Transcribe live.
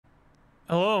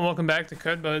Hello and welcome back to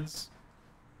Cud Buds.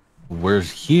 We're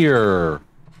here.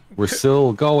 We're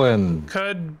still going.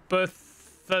 Cud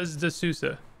BTHOOSDA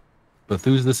SOOSA.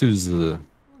 BTHOOSDA SOOSA.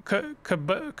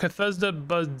 BTHOOSDA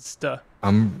BUDSDA.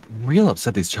 I'm real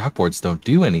upset these chalkboards don't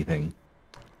do anything.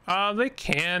 They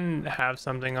can have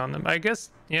something on them. I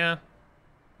guess, yeah.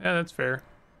 Yeah, that's fair.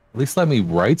 At least let me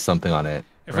write something on it.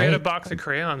 If we had a box of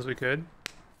crayons, we could.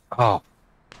 Oh,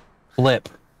 flip.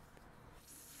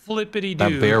 Flippity-doo.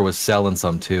 That bear was selling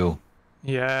some too.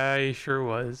 Yeah, he sure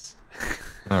was.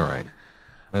 All right.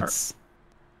 Let's...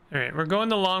 All right, we're going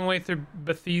the long way through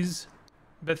Bethesda.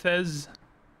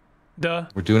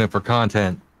 We're doing it for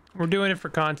content. We're doing it for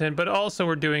content, but also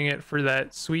we're doing it for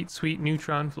that sweet, sweet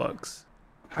neutron flux.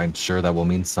 I'm sure that will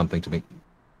mean something to me.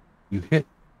 You hit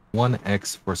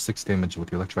 1x for 6 damage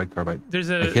with your electrified carbide.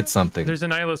 I hit something. There's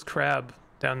an eyeless crab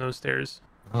down those stairs.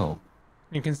 Oh.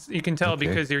 You can tell Okay.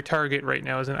 because your target right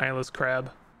now is an eyeless crab.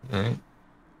 All right.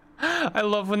 I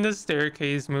love when the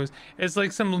staircase moves. It's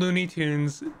like some Looney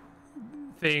Tunes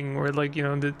thing where, like, you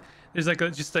know, there's like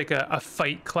just like a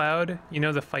fight cloud. You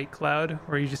know, the fight cloud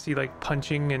where you just see like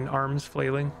punching and arms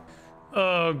flailing.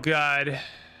 Oh God,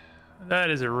 that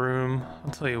is a room.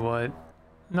 I'll tell you what.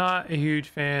 Not a huge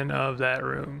fan of that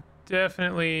room.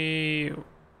 Definitely,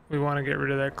 we want to get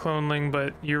rid of that cloneling,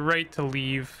 but you're right to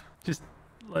leave. Just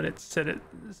let it settle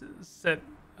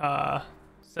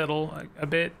a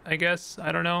bit, I guess.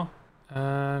 I don't know.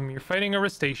 You're fighting a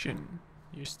Rustacean.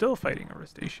 You're still fighting a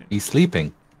Rustacean. He's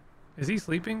sleeping. Is he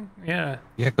sleeping? Yeah.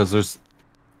 Yeah, because there's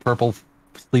purple,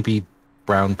 sleepy,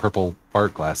 brown, purple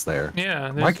fart glass there.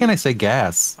 Yeah. Why can't I say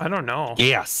gas? I don't know.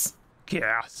 Gas.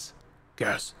 Gas.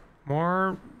 Gas.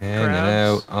 More Hanging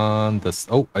crabs. out on this.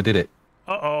 Oh, I did it.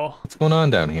 Uh-oh. What's going on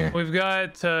down here? We've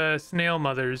got snail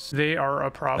mothers. They are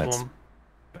a problem.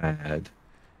 That's bad.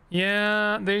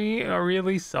 Yeah, they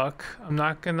really suck. I'm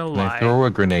not gonna Can lie. I throw a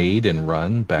grenade and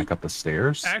run back up the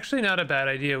stairs? Actually, not a bad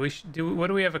idea. We should do. What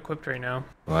do we have equipped right now?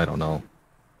 Well, I don't know.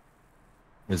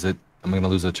 Is it? I'm gonna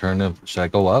lose a turn of. Should I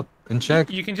go up and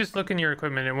check? You can just look in your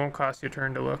equipment. It won't cost you a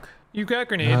turn to look. You've got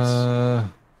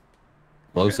grenades.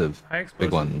 Explosive. High explosive.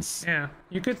 Big ones. Yeah,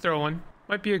 you could throw one.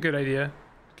 Might be a good idea.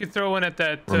 You could throw one at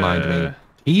that. Remind me.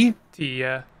 T? T.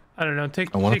 Yeah. I don't know.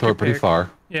 I want to throw it pretty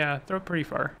far. Yeah, throw it pretty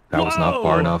far. That was not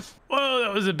far enough. Whoa,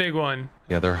 that was a big one.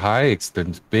 Yeah, they're high. They're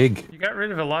big. You got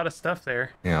rid of a lot of stuff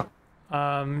there. Yeah.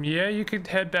 Yeah, you could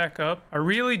head back up. I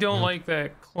really don't like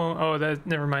that clone. Oh,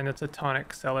 never mind. That's a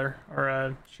tonic seller or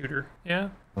a shooter. Yeah.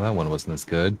 Well, that one wasn't as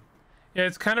good. Yeah,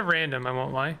 it's kind of random. I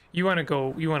won't lie. You want to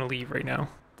go? You want to leave right now?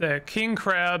 The king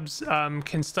crabs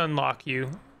can stun lock you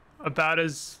about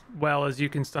as well as you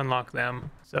can stun lock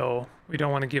them. So we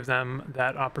don't want to give them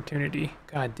that opportunity.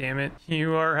 God damn it.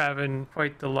 You are having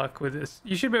quite the luck with this.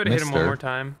 You should be able to hit him one more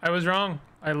time. I was wrong.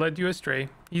 I led you astray.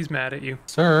 He's mad at you.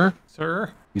 Sir?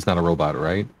 Sir? He's not a robot,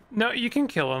 right? No, you can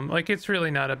kill him. Like, it's really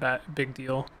not a big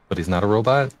deal. But he's not a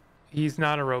robot? He's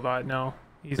not a robot, no.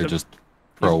 They're just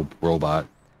pro-robot.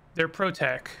 They're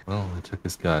pro-tech. Well, I took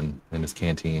his gun and his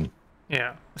canteen.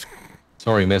 Yeah.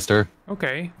 Sorry, mister.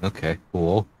 Okay. Okay,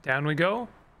 cool. Down we go.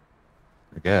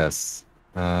 I guess.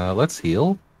 Let's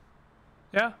heal.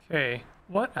 Yeah. Okay.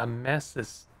 What a mess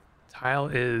this tile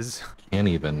is. Can't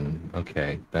even.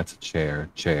 Okay, that's a chair.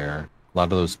 Chair. A lot of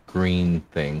those green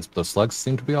things. Those slugs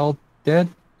seem to be all dead.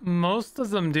 Most of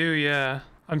them do, yeah.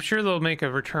 I'm sure they'll make a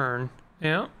return.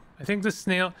 Yeah. I think the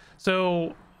snail.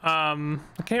 So, I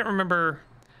can't remember.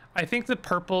 I think the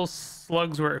purple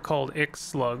slugs were called Ix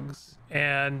slugs,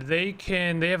 and they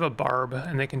have a barb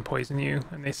and they can poison you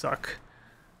and they suck.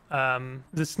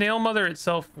 The snail mother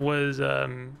itself was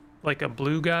like a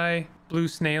blue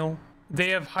snail. They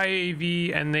have high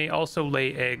AV and they also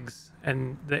lay eggs,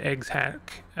 and the eggs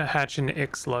hatch into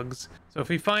Ix slugs. So if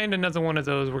we find another one of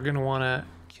those, we're gonna want to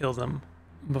kill them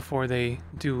before they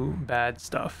do bad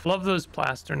stuff. Love those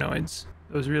plasternoids.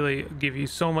 Those really give you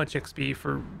so much XP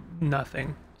for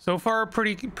nothing. So far,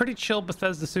 pretty chill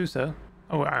Bethesda SOOSA.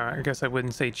 Oh, I guess I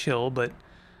wouldn't say chill, but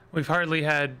we've hardly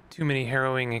had too many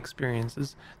harrowing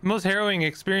experiences. The most harrowing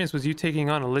experience was you taking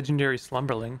on a legendary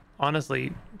slumberling.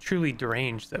 Honestly, truly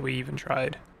deranged that we even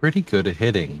tried. Pretty good at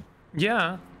hitting.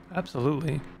 Yeah,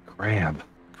 absolutely. Crab.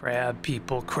 Crab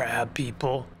people, crab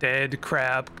people. Dead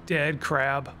crab, dead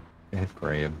crab. Dead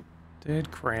crab. Dead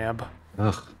crab.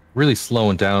 Ugh. Really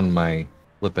slowing down my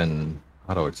flippin'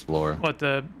 auto explore. What,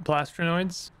 the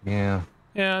plasternoids? Yeah.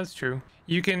 Yeah, that's true.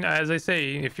 You can, as I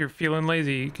say, if you're feeling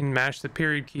lazy, you can mash the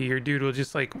period key. Your dude will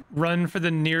just like run for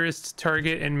the nearest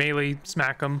target and melee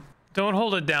smack them. Don't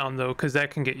hold it down though, because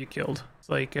that can get you killed. It's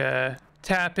like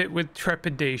tap it with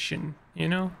trepidation, you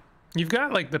know? You've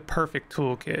got like the perfect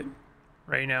toolkit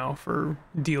right now for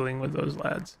dealing with those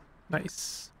lads.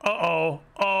 Nice. Uh-oh.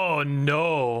 Oh,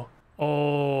 no.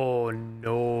 Oh,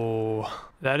 no.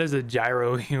 That is a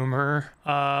gyro humor.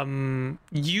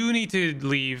 You need to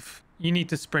leave. You need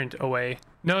to sprint away.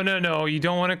 No, no, no. You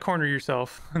don't want to corner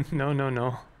yourself. No, no,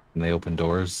 no. And they open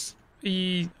doors.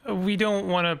 We don't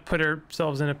want to put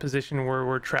ourselves in a position where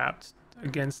we're trapped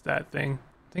against that thing.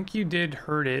 I think you did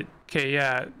hurt it. Okay,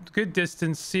 yeah. Good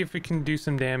distance. See if we can do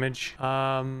some damage.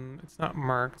 It's not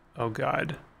marked. Oh,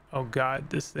 God. Oh, God,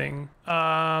 this thing.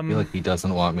 I feel like he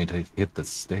doesn't want me to hit the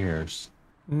stairs.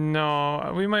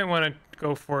 No, we might want to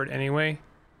go for it anyway.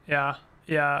 Yeah,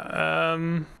 yeah.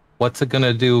 What's it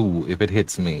gonna do if it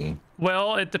hits me?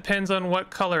 Well, it depends on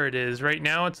what color it is. Right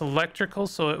now it's electrical,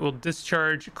 so it will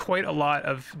discharge quite a lot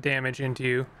of damage into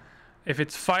you. If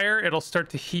it's fire, it'll start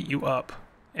to heat you up,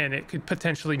 and it could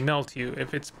potentially melt you.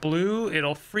 If it's blue,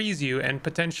 it'll freeze you and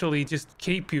potentially just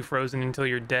keep you frozen until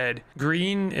you're dead.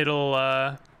 Green,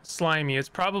 it'll slime you. It's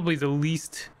probably the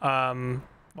least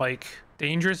like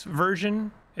dangerous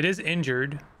version. It is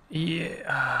injured.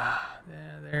 Yeah,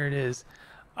 there it is.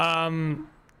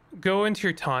 Go into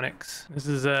your tonics. This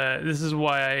is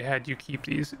why I had you keep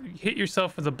these. Hit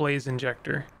yourself with a blaze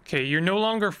injector. Okay, you're no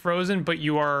longer frozen, but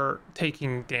you are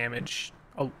taking damage.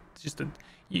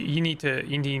 You need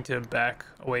to back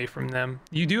away from them.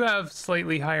 You do have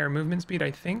slightly higher movement speed,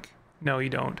 I think. No, you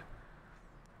don't.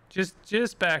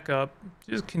 Just back up.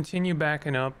 Just continue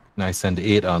backing up. And I send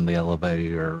it on the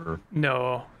elevator.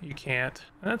 No, you can't.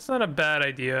 That's not a bad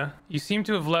idea. You seem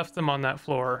to have left them on that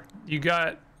floor. You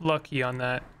got lucky on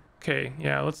that. Okay,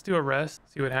 yeah, let's do a rest.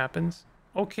 See what happens.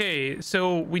 Okay,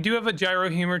 so we do have a gyro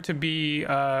humor to be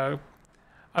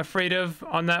afraid of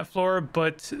on that floor,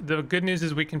 but the good news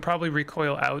is we can probably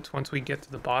recoil out once we get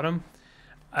to the bottom.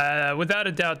 Without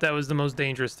a doubt, that was the most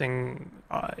dangerous thing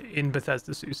in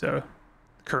Bethesda SOOSA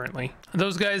currently.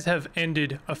 Those guys have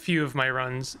ended a few of my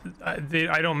runs.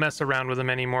 I don't mess around with them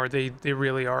anymore. They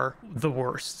really are the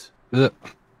worst. Ugh.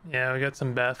 Yeah, we got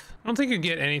some Beth. I don't think you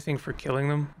get anything for killing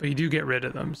them, but you do get rid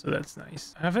of them, so that's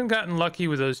nice. I haven't gotten lucky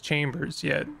with those chambers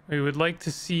yet. We would like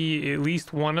to see at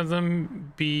least one of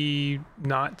them be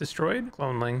not destroyed.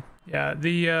 Cloneling. Yeah,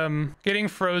 the getting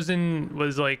frozen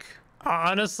was like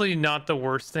honestly not the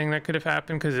worst thing that could have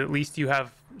happened, because at least you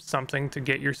have something to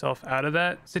get yourself out of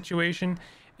that situation.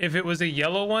 If it was a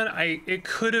yellow one, it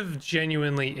could have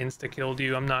genuinely insta-killed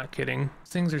you. I'm not kidding.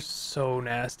 These things are so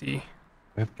nasty.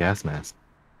 We have gas mask.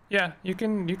 Yeah, you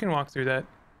can walk through that.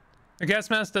 The gas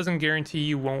mask doesn't guarantee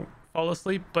you won't fall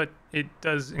asleep, but it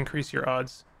does increase your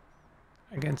odds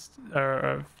against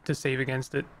to save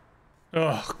against it.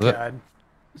 Oh God.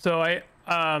 So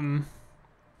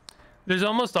there's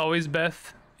almost always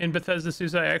Beth in Bethesda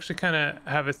SOOSA. I actually kind of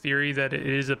have a theory that it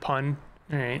is a pun.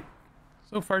 All right.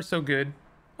 So far so good.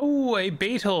 Oh, a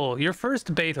Beetle. Your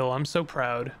first Beetle. I'm so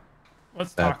proud.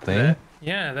 Let's talk to that.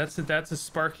 Yeah, that's a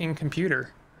sparking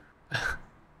computer.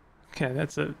 Okay,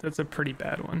 that's a pretty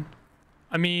bad one.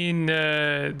 I mean,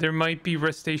 there might be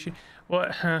Restation.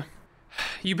 What?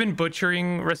 You've been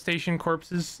butchering Restation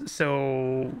corpses,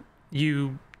 so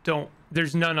you don't.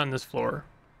 There's none on this floor,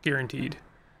 guaranteed.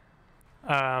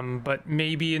 But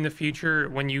maybe in the future,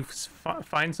 when you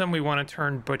find some, we want to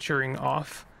turn butchering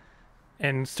off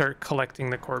and start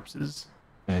collecting the corpses.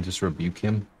 Can I just rebuke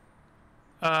him?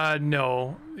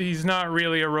 No, he's not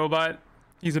really a robot.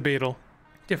 He's a Beetle.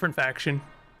 Different faction.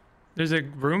 There's a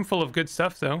room full of good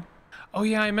stuff, though. Oh,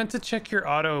 yeah, I meant to check your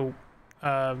auto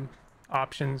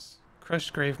options.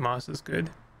 Crushed grave moss is good.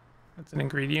 That's an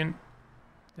ingredient.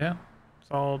 Yeah,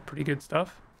 it's all pretty good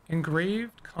stuff.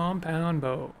 Engraved compound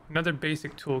bow. Another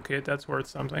basic toolkit. That's worth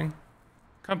something.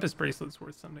 Compass bracelet's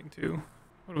worth something, too.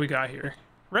 What do we got here?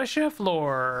 Reshef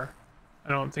lore. I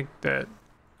don't think that...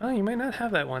 Oh, you might not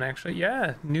have that one, actually.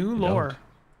 Yeah, new lore.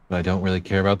 But I don't really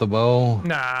care about the bow.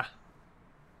 Nah.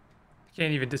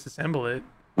 Can't even disassemble it.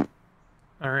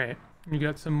 All right, you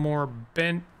got some more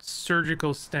bent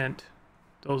surgical stent.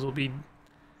 Those will be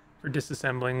for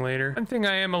disassembling later. One thing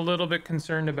I am a little bit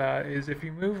concerned about is if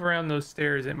you move around those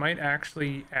stairs, it might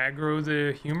actually aggro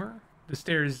the humor. The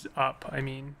stairs up, I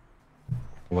mean.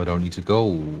 Well, I don't need to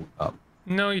go up.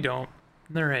 No, you don't.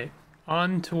 All right,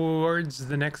 on towards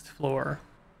the next floor.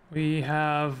 We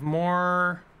have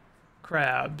more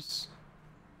crabs.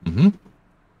 Mm-hmm.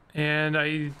 And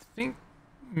I think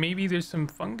maybe there's some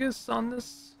fungus on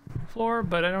this floor,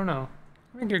 but I don't know.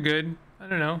 I think you're good. I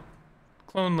don't know.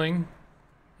 Cloneling.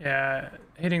 Yeah,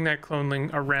 hitting that cloneling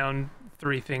around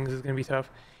 3 things is going to be tough.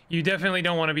 You definitely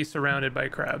don't want to be surrounded by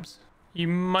crabs. You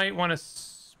might want to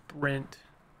sprint.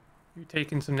 You're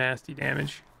taking some nasty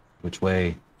damage. Which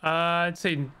way? I'd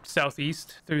say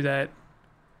southeast through that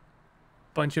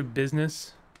bunch of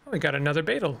business. Oh, we got another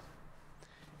beetle.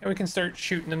 And we can start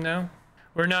shooting them now.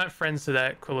 We're not friends to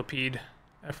that Quillipede,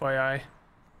 FYI.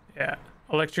 Yeah,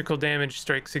 electrical damage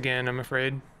strikes again, I'm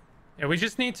afraid. Yeah, we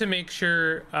just need to make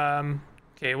sure,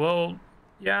 okay, well,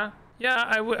 yeah,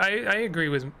 I agree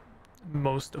with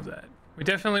most of that. We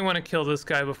definitely want to kill this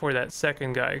guy before that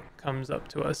second guy comes up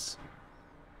to us.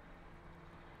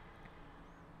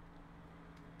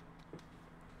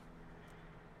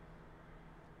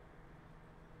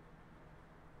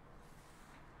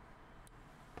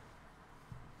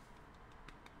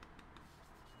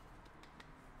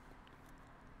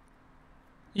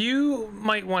 You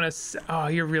might want to... Oh,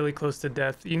 you're really close to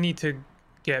death. You need to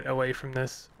get away from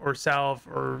this. Or salve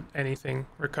or anything.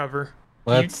 Recover.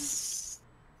 Let's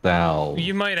salve.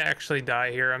 You might actually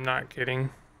die here. I'm not kidding.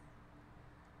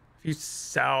 If you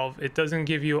salve, it doesn't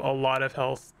give you a lot of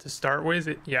health to start with.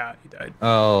 Yeah, you died.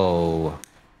 Oh.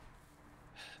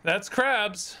 That's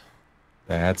crabs.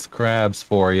 That's crabs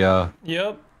for ya.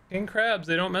 Yep. King crabs.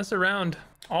 They don't mess around.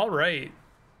 All right.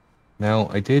 Now,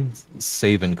 I did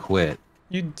save and quit.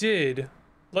 You did.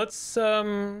 Let's,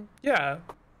 yeah.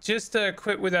 Just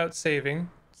quit without saving.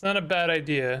 It's not a bad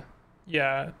idea.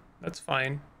 Yeah, that's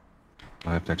fine.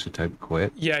 I have to actually type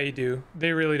quit? Yeah, you do.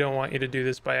 They really don't want you to do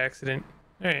this by accident.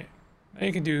 Alright. Now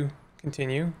you can do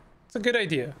continue. It's a good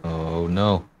idea. Oh,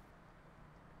 no.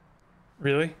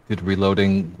 Really? Did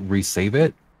reloading resave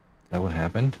it? Is that what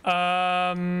happened?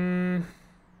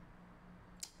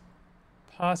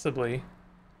 Possibly.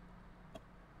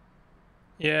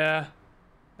 Yeah.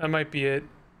 That might be it.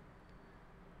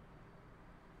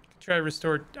 Try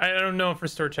restore. I don't know if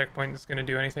restore checkpoint is going to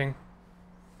do anything.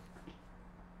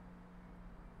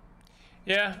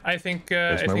 Yeah, I think.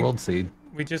 There's my world seed.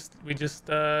 We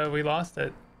lost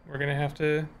it. We're gonna have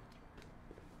to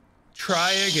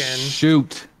try again.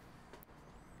 Shoot.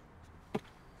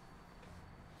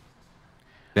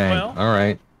 Dang. Well, all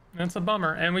right. That's a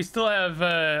bummer, and we still have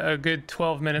a good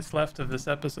 12 minutes left of this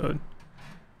episode.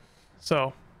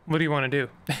 So, what do you want to do?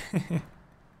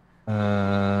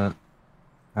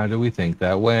 How do we think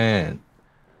that went?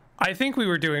 I think we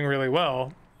were doing really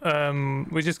well.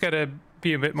 We just gotta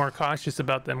be a bit more cautious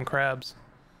about them crabs.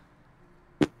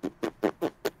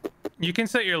 You can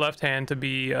set your left hand to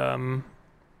be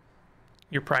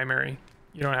your primary.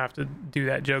 You don't have to do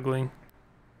that juggling.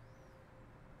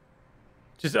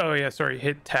 Just, oh yeah, sorry,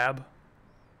 hit tab.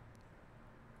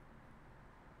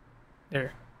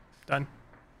 There, done.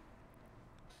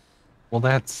 Well,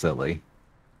 that's silly.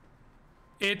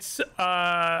 It's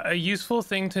a useful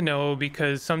thing to know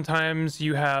because sometimes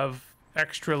you have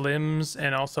extra limbs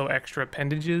and also extra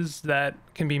appendages that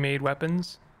can be made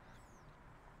weapons.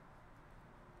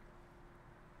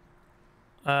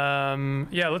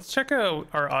 Yeah, let's check out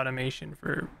our automation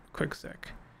for a quick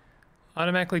sec.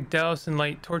 Automatically douse and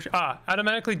light torch.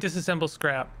 Automatically disassemble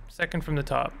scrap. Second from the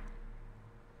top.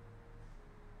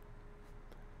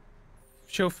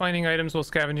 Show finding items while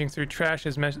scavenging through trash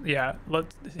is yeah,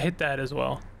 let's hit that as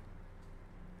well.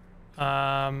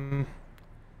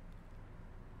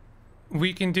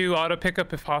 We can do auto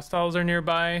pickup if hostiles are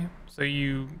nearby, so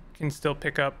you can still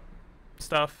pick up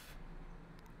stuff.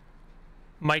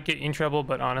 Might get you in trouble,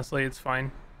 but honestly, it's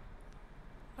fine.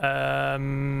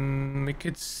 We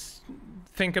could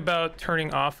think about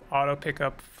turning off auto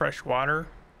pickup fresh water.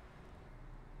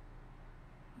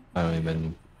 I don't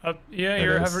even. Yeah,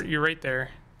 you're right there.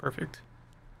 Perfect.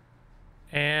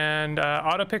 And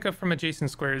auto pickup from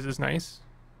adjacent squares is nice.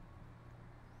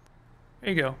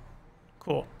 There you go.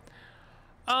 Cool.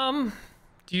 Do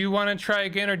you want to try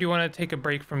again, or do you want to take a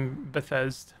break from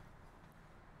Bethesda?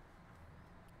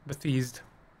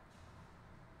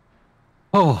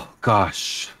 Oh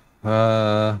gosh.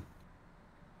 I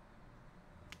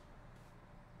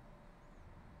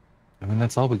mean,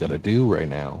 that's all we gotta do right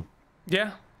now.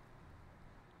 Yeah.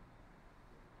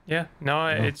 Yeah, no,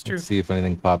 it's true. Let's see if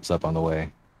anything pops up on the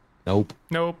way. Nope.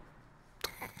 Nope.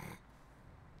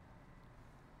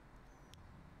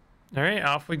 All right,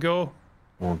 off we go.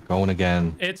 We're going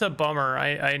again. It's a bummer,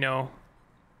 I know.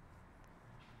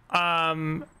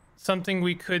 Something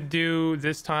we could do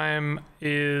this time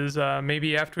is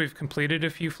maybe after we've completed a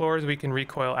few floors, we can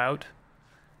recoil out.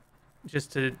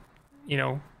 Just to, you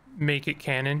know, make it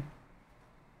canon.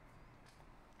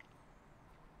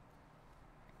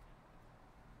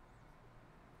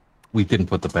 We didn't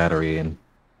put the battery in.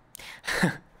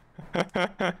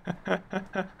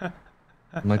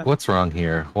 I'm like, what's wrong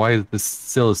here? Why this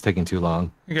still is taking too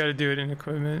long? You gotta do it in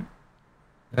equipment.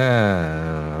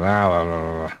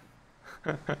 Aye.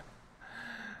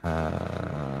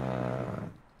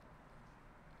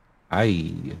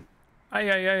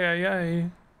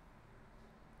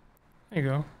 There you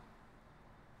go.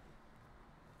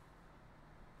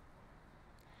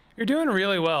 You're doing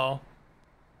really well.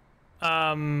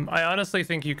 I honestly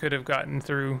think you could have gotten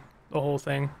through the whole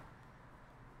thing.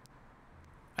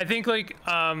 I think like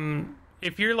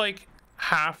if you're like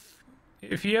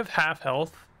if you have half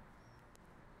health,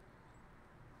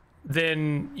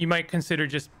 then you might consider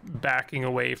just backing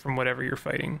away from whatever you're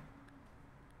fighting.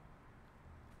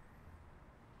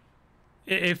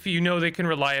 If you know they can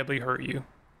reliably hurt you,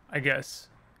 I guess.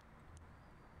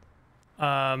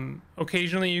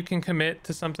 Occasionally you can commit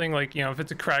to something like, you know, if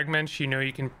it's a Kragmensch, you know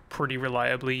you can pretty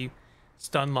reliably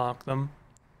stun lock them.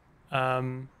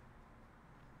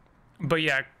 But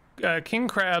yeah, king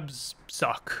crabs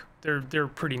suck. They're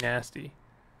pretty nasty.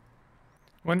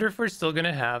 Wonder if we're still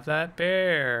gonna have that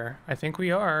bear. I think we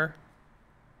are.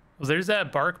 Well, there's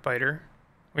that bark biter.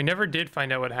 We never did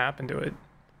find out what happened to it.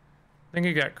 I think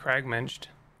it got Kragmenched.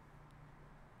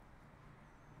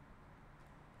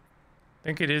 I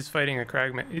think it is fighting a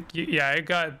Kragmensch. Yeah, it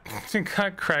got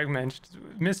Kragmenched.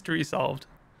 Mystery solved.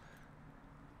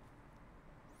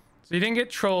 So you didn't get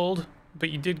trolled, but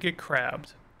you did get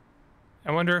crabbed.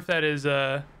 I wonder if that is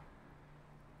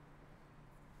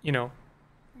you know,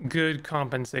 good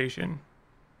compensation.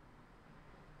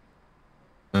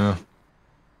 I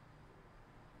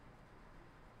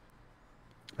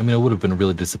mean, I would have been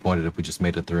really disappointed if we just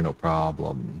made it through no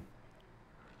problem.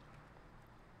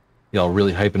 Y'all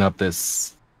really hyping up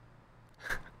this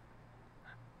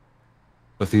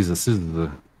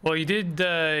BTHOOSDA. Well, you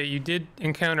did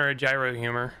encounter a gyro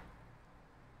humor.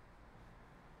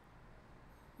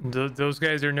 Those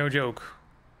guys are no joke.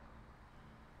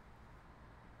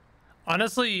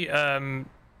 Honestly,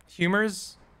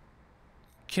 humors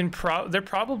they're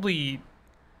probably,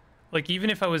 like, even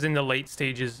if I was in the late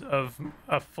stages of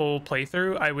a full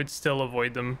playthrough, I would still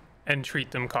avoid them and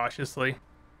treat them cautiously.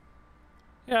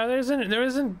 Yeah, there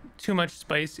isn't too much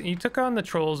spice. You took on the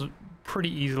trolls pretty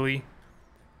easily.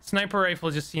 Sniper rifle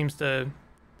just seems to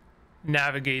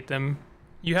navigate them.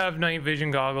 You have night vision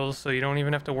goggles, so you don't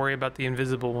even have to worry about the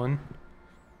invisible one.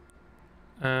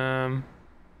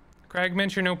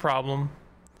 Kragmensch are no problem.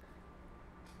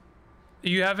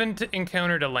 You haven't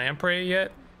encountered a lamprey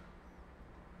yet.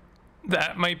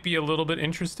 That might be a little bit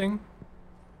interesting.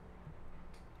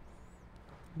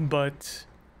 But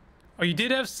oh, you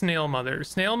did have snail mother.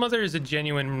 Snail mother is a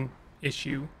genuine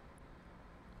issue.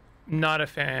 Not a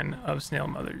fan of snail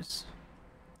mothers.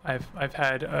 I've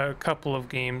had a couple of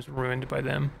games ruined by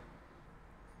them.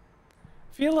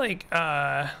 I feel like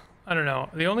I don't know.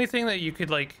 The only thing that you could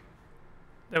like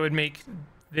that would make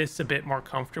this a bit more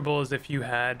comfortable is if you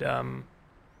had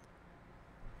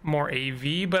more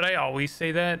AV, but I always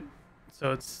say that,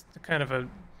 so it's kind of a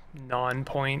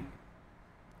non-point.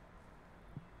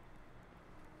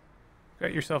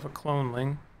 Got yourself a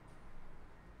cloneling.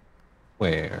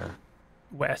 Where?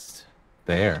 West.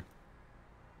 There.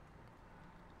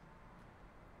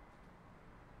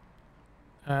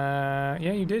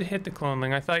 Yeah, you did hit the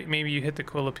cloneling. I thought maybe you hit the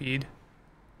quillipede.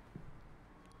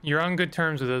 You're on good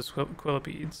terms with those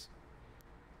quillipedes.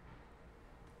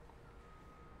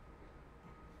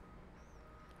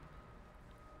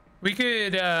 We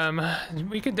could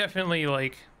definitely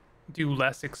like do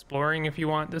less exploring if you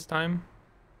want this time.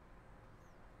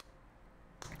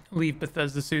 Leave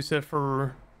BTHOOSDA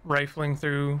for rifling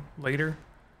through later.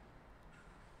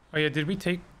 Oh yeah,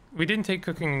 we didn't take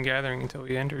cooking and gathering until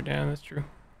we entered. Yeah, that's true.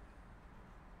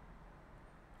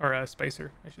 Or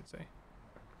Spicer, I should say.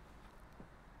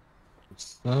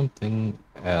 Something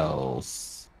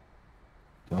else.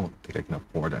 Don't think I can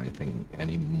afford anything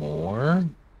anymore.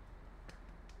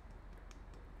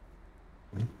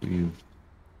 We've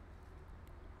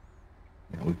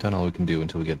done all we can do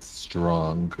until we get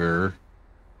stronger.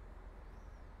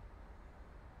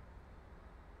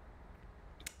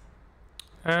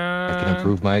 I can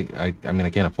improve my. I mean, I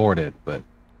can't afford it, but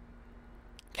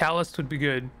Calloused would be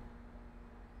good.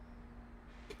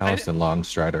 Calloused and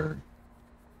Longstrider.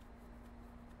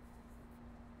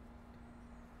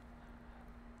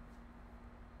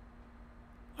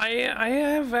 I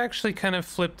have actually kind of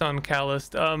flipped on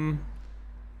Calloused.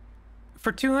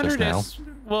 For 200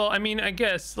 well, I mean, I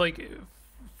guess like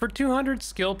for 200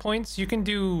 skill points, you can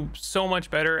do so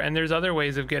much better, and there's other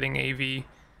ways of getting AV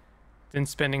than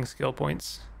spending skill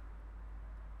points.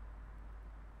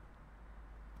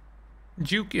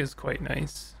 Juke is quite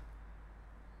nice.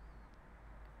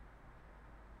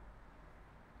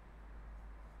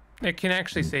 It can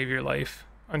actually save your life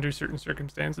under certain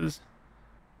circumstances.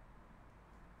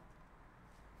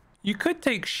 You could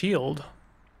take shield.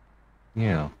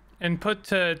 Yeah. And put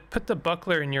the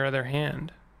buckler in your other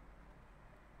hand.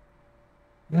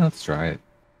 Yeah, let's try it.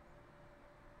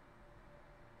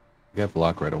 You got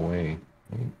block right away.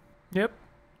 Yep.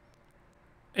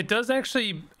 It does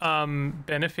actually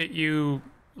benefit you,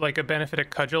 like benefit a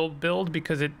cudgel build,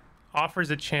 because it offers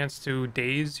a chance to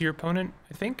daze your opponent,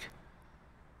 I think.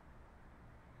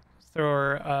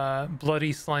 Throw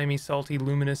bloody, slimy, salty,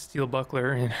 luminous steel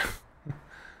buckler in. How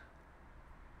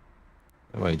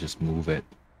about you just move it?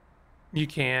 You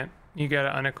can't. You gotta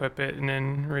unequip it and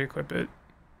then re-equip it.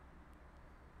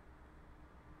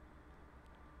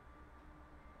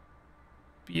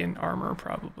 Be in armor,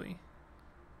 probably.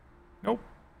 Nope.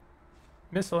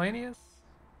 Miscellaneous?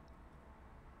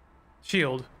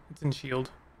 Shield. It's in shield.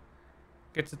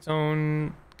 Gets its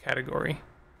own category.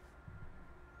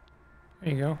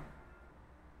 There you go.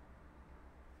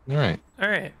 Alright.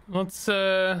 Alright, let's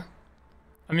I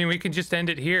mean, we could just end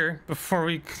it here before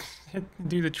we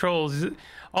do the trolls.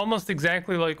 Almost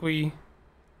exactly like we, you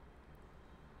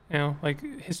know,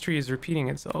 like history is repeating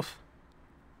itself.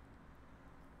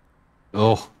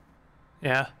 Oh.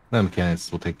 Yeah. The mechanics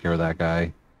will take care of that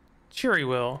guy. Sure he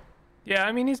will. Yeah,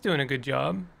 I mean, he's doing a good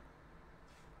job.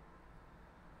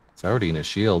 It's already in his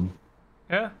shield.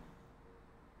 Yeah.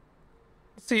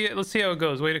 Let's see how it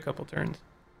goes. Wait a couple turns.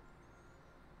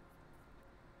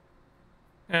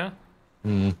 Yeah.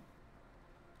 Hmm.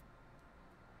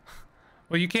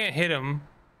 Well, you can't hit him.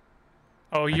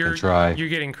 Oh, you're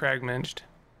getting cragmenched.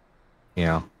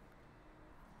 Yeah.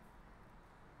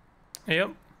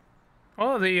 Yep.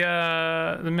 Oh, the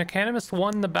Mechanimist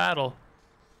won the battle.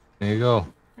 There you go.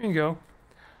 There you go.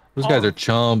 Those guys are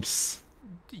chumps.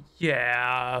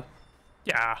 Yeah.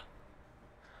 Yeah.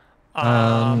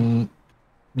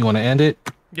 You want to end it?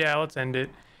 Yeah, let's end it.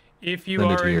 If you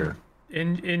are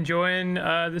enjoying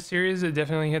the series,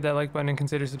 definitely hit that like button and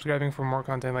consider subscribing for more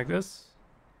content like this.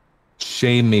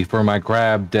 Shame me for my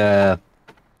crab death.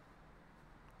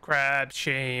 Crab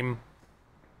shame.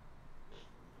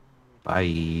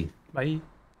 Bye. Bye.